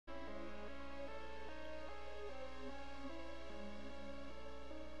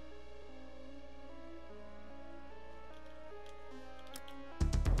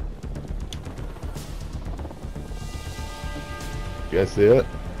You guys see it?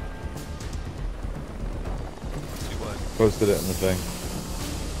 See what? Posted it in the thing.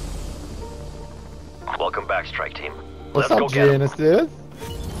 Welcome back, strike team. What's Let's up, go get 'em. Giannis, dude?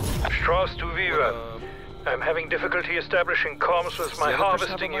 Strauss to Viva. I'm having difficulty establishing comms with my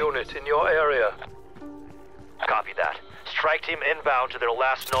harvesting unit in your area. Copy that. Strike team inbound to their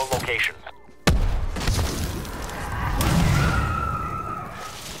last known location.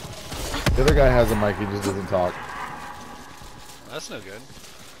 The other guy has a mic, he just doesn't talk. That's no good.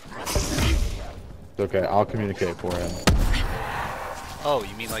 It's okay, I'll communicate for him. Oh,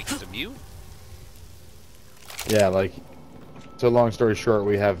 you mean like he's a mute? Yeah, like, so long story short,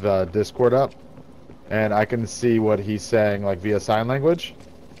 we have Discord up, and I can see what he's saying, like, via sign language.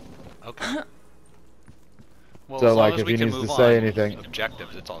 Okay. Well, So, as long like, as if we he can needs to move say on anything-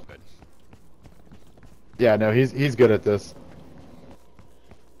 objectives, it's all good. Yeah, no, he's good at this.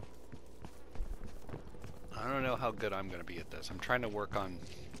 I don't know how good I'm going to be at this. I'm trying to work on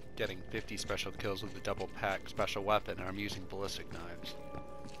getting 50 special kills with a double pack special weapon, and I'm using ballistic knives.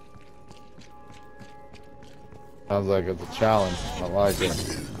 Sounds like it's a challenge. I like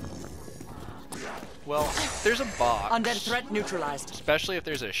it. Well, there's a box. Undead threat neutralized. Especially if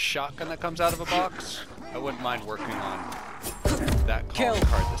there's a shotgun that comes out of a box, I wouldn't mind working on that Kill. calling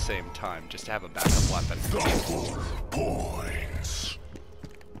card at the same time, just to have a backup weapon. Points.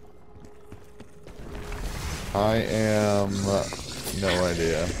 I am no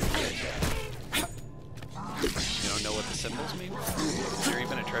idea. You don't know what the symbols mean? Is there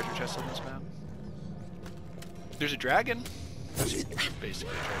even a treasure chest on this map? There's a dragon. That's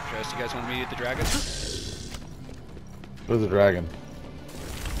basically a treasure chest. You guys want me to eat the dragon? Who's the dragon?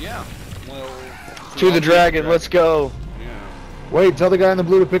 Yeah. Well. To the dragon, let's go. Yeah. Wait, tell the guy in the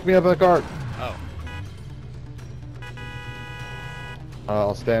blue to pick me up in the cart. Oh.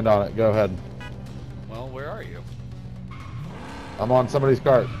 I'll stand on it. Go ahead. Well, where are you? I'm on somebody's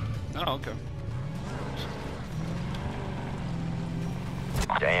cart. Oh, okay.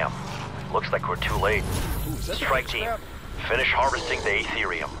 Damn. Looks like we're too late. Ooh, is that Strike the team, scrap? finish harvesting the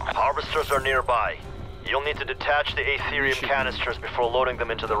Aetherium. Harvesters are nearby. You'll need to detach the Aetherium canisters before loading them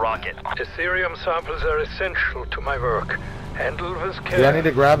into the rocket. Ethereum samples are essential to my work. Handle with care. Do I need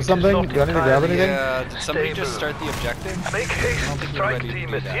to grab It is something? not Do I need to grab entirely anything? Yeah, did somebody just stable. start the objective? Make I don't haste, think we're strike ready to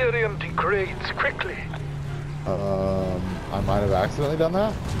team. do that. Ethereum degrades quickly. I might have accidentally done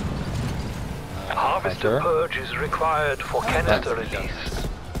that. Harvester sure. purge is required for canister release.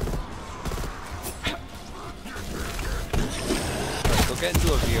 Alright, go get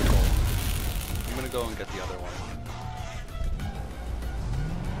into a vehicle. I'm gonna go and get the other one.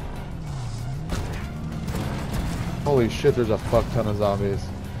 Holy shit, there's a fuck ton of zombies.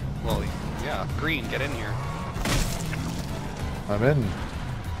 Well, yeah, green, get in here. I'm in.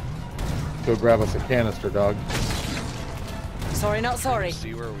 Go grab us a canister, dog. Sorry, not sorry.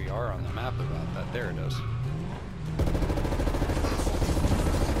 See where we are on the map about that. There it is.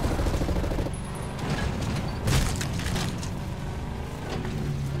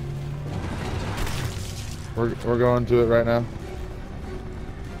 We're going to it right now.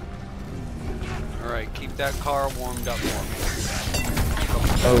 Alright, keep that car warmed up for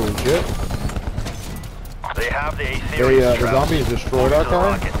Oh shit. They have the Aetherium The straps. zombies destroyed our To the car?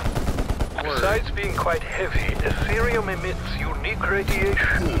 rocket. me. Besides being quite heavy, Ethereum emits unique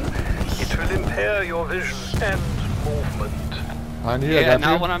radiation. It will impair your vision and movement. Behind you, I Yeah, got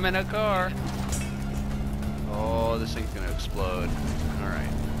not you. when I'm in a car. Oh, this thing's gonna explode. Alright.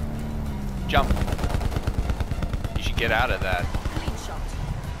 Jump. You should get out of that.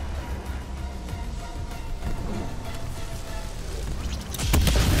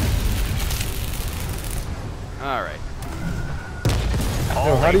 Alright.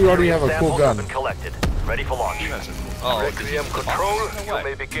 All how do you already have a cool samples gun? have been collected. Ready for launch. Oh, Requiem control, no you way.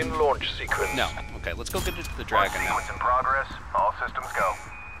 may begin launch sequence. No. Okay, let's go get into the dragon now. in progress. All systems go.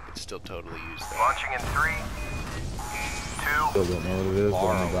 It's still totally used that. Launching in 3, 2, Still don't know what it is, but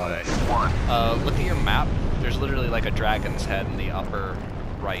Far I'm about away. it. 1. Look at your map. There's literally like a dragon's head in the upper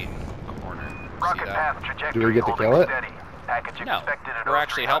right corner. See Rocket that? path trajectory Do we get to holding kill it? steady. Package No, expected at we're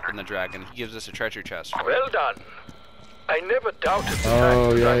actually 0300. helping the dragon. He gives us a treasure chest. Well done. I never doubted the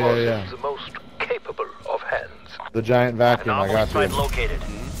Oh, fact that yeah, I was yeah. the most capable of hands. The giant vacuum, I Anomaly got site you. located.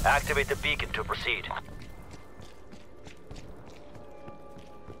 Activate the beacon to proceed.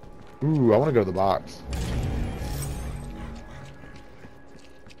 Ooh, I want to go to the box.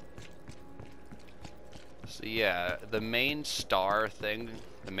 So yeah, the main star thing,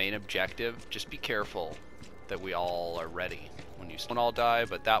 the main objective, just be careful that we all are ready when you don't all die,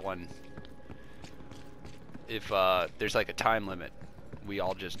 but that one, if there's like a time limit, we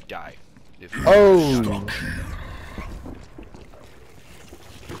all just die. If Oh!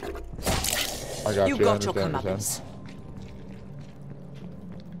 I got You you. I got your understand what you're saying. comeuppance.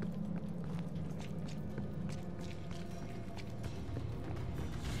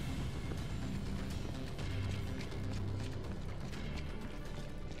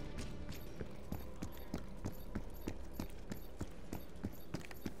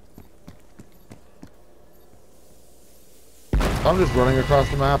 I'm just running across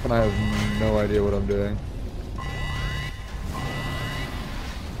the map and I have no idea what I'm doing.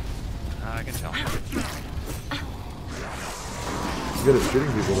 I can tell. I'm good at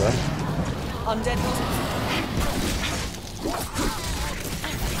shooting people though. Undead was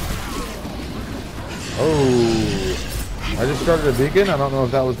Oh, I just started a beacon. I don't know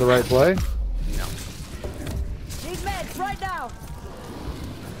if that was the right play. No. Need meds right now.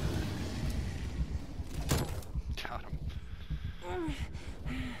 Got him.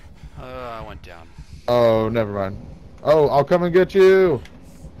 I went down. Oh, never mind. Oh, I'll come and get you.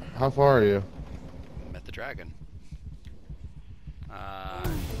 How far are you? Met the dragon.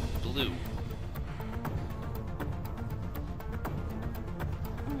 Blue.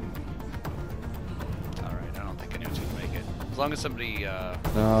 Alright, I don't think anyone's gonna make it. As long as somebody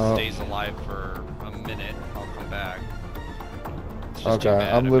No. stays alive for a minute, I'll come back. It's just Okay, too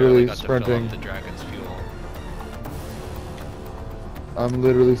bad. I'm I literally barely got to fill up sprinting. the dragon's fuel. I'm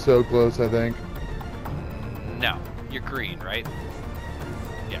literally so close, I think. No, you're green, right?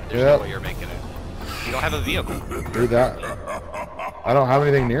 Yeah, there's Yep. no way you're making it. You don't have a vehicle. Do that. I don't have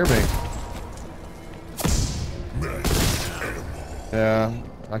anything near me. Yeah,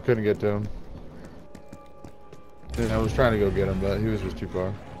 I couldn't get to him. And I was trying to go get him, but he was just too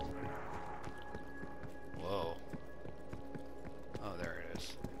far. Whoa. Oh, there it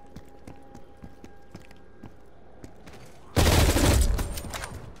is.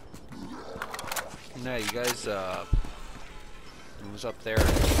 No, you guys, it was up there in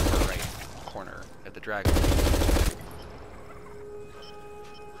the right corner at the dragon.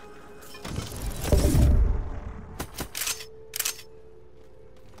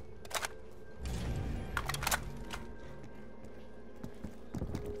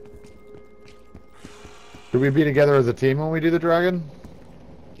 Should we be together as a team when we do the dragon?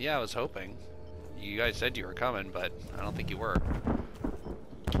 Yeah, I was hoping. You guys said you were coming, but I don't think you were.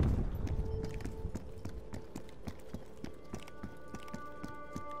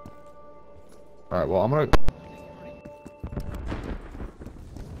 Alright, well, I'm gonna...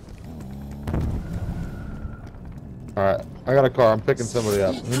 Alright, I got a car. I'm picking somebody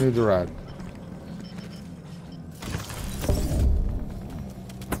up. Who needs a ride?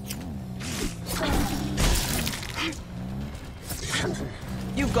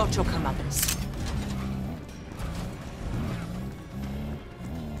 You got your comeuppance.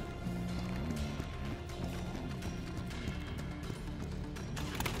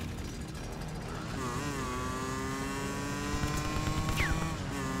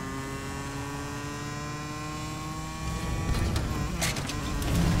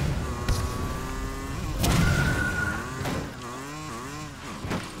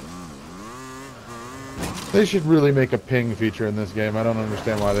 They should really make a ping feature in this game. I don't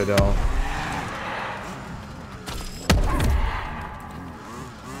understand why they don't.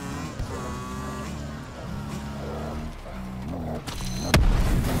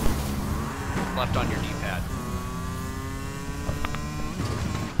 Left on your D-pad.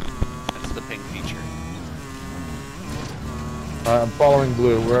 That's the ping feature. Alright, I'm following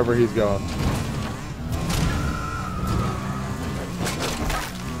Blue wherever he's going.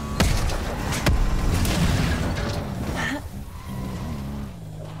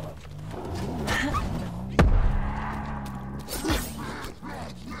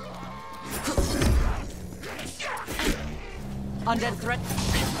 Undead threat.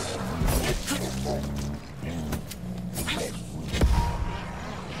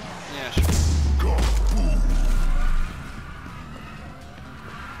 Yeah, sure.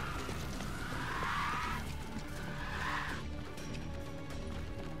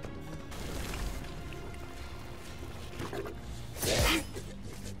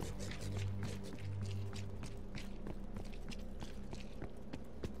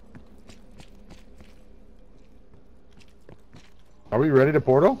 Are we ready to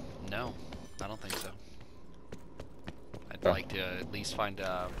portal? No, I don't think so. I'd Oh. like to at least find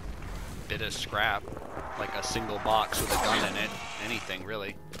a bit of scrap, like a single box with a gun in it, anything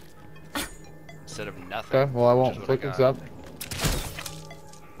really, instead of nothing. Okay, well I which won't is what flick I this got. up.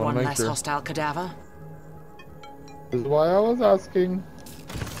 Wanna One make less sure. hostile cadaver. This is why I was asking.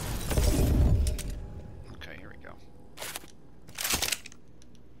 Okay, here we go.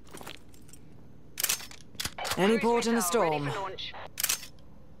 Any port in a storm.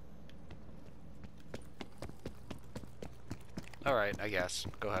 Alright, I guess.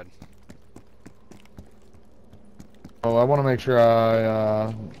 Go ahead. Oh, I want to make sure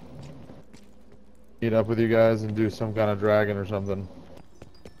I meet up with you guys and do some kind of dragon or something.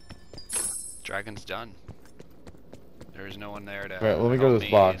 Dragon's done. There's no one there to Right, let me go help to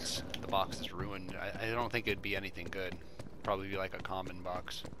this box. The box is ruined. I don't think it'd be anything good. Probably be like a common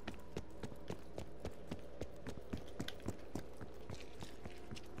box.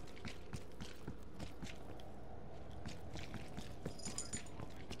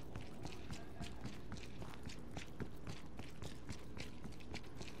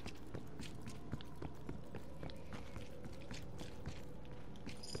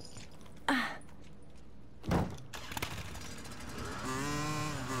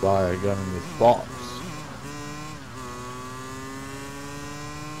 Buy a gun in this box.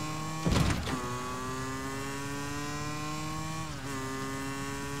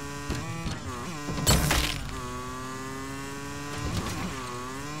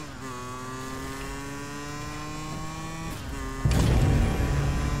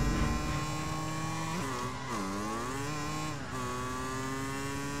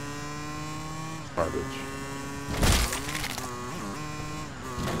 Garbage.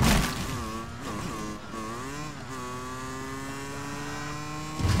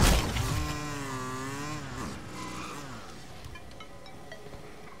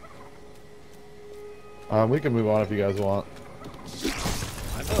 We can move on if you guys want.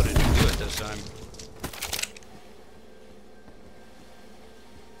 I voted to do it this time.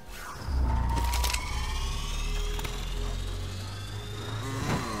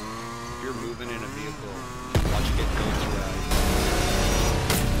 If you're moving in a vehicle, watch it get goats around.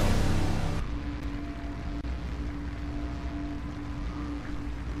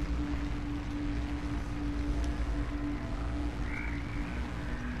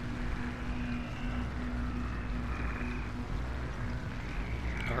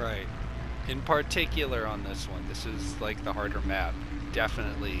 Alright. In particular on this one, this is like the harder map.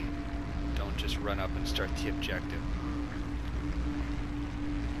 Definitely don't just run up and start the objective.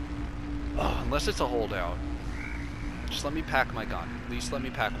 Unless it's a holdout. Just let me pack my gun. At least let me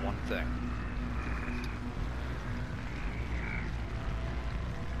pack one thing.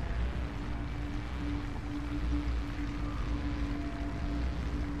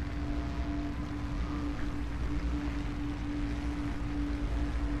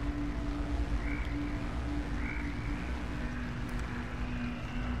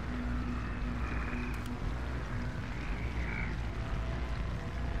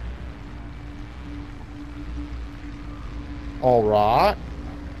 All right.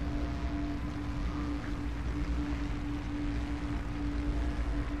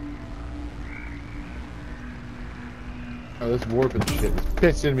 Oh, this warping shit is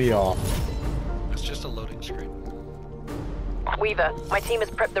pissing me off. It's just a loading screen. Weaver, my team has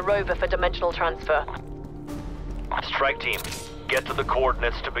prepped the rover for dimensional transfer. Strike team, get to the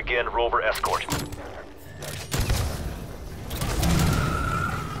coordinates to begin rover escort.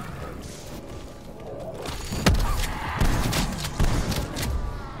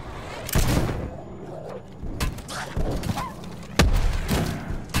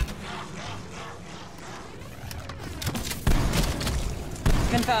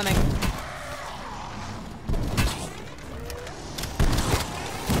 Confirming.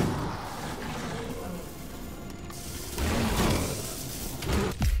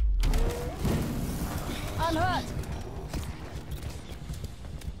 Unhurt.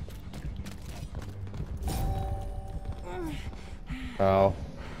 Oh.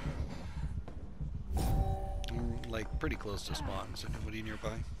 Like pretty close to spawn. Is there nobody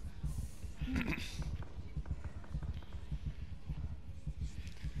nearby?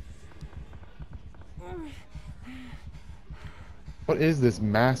 What is this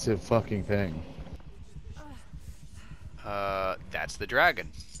massive fucking thing? That's the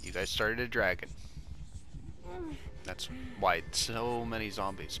dragon. You guys started a dragon. That's why so many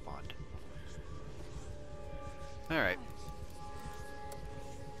zombies spawned. Alright.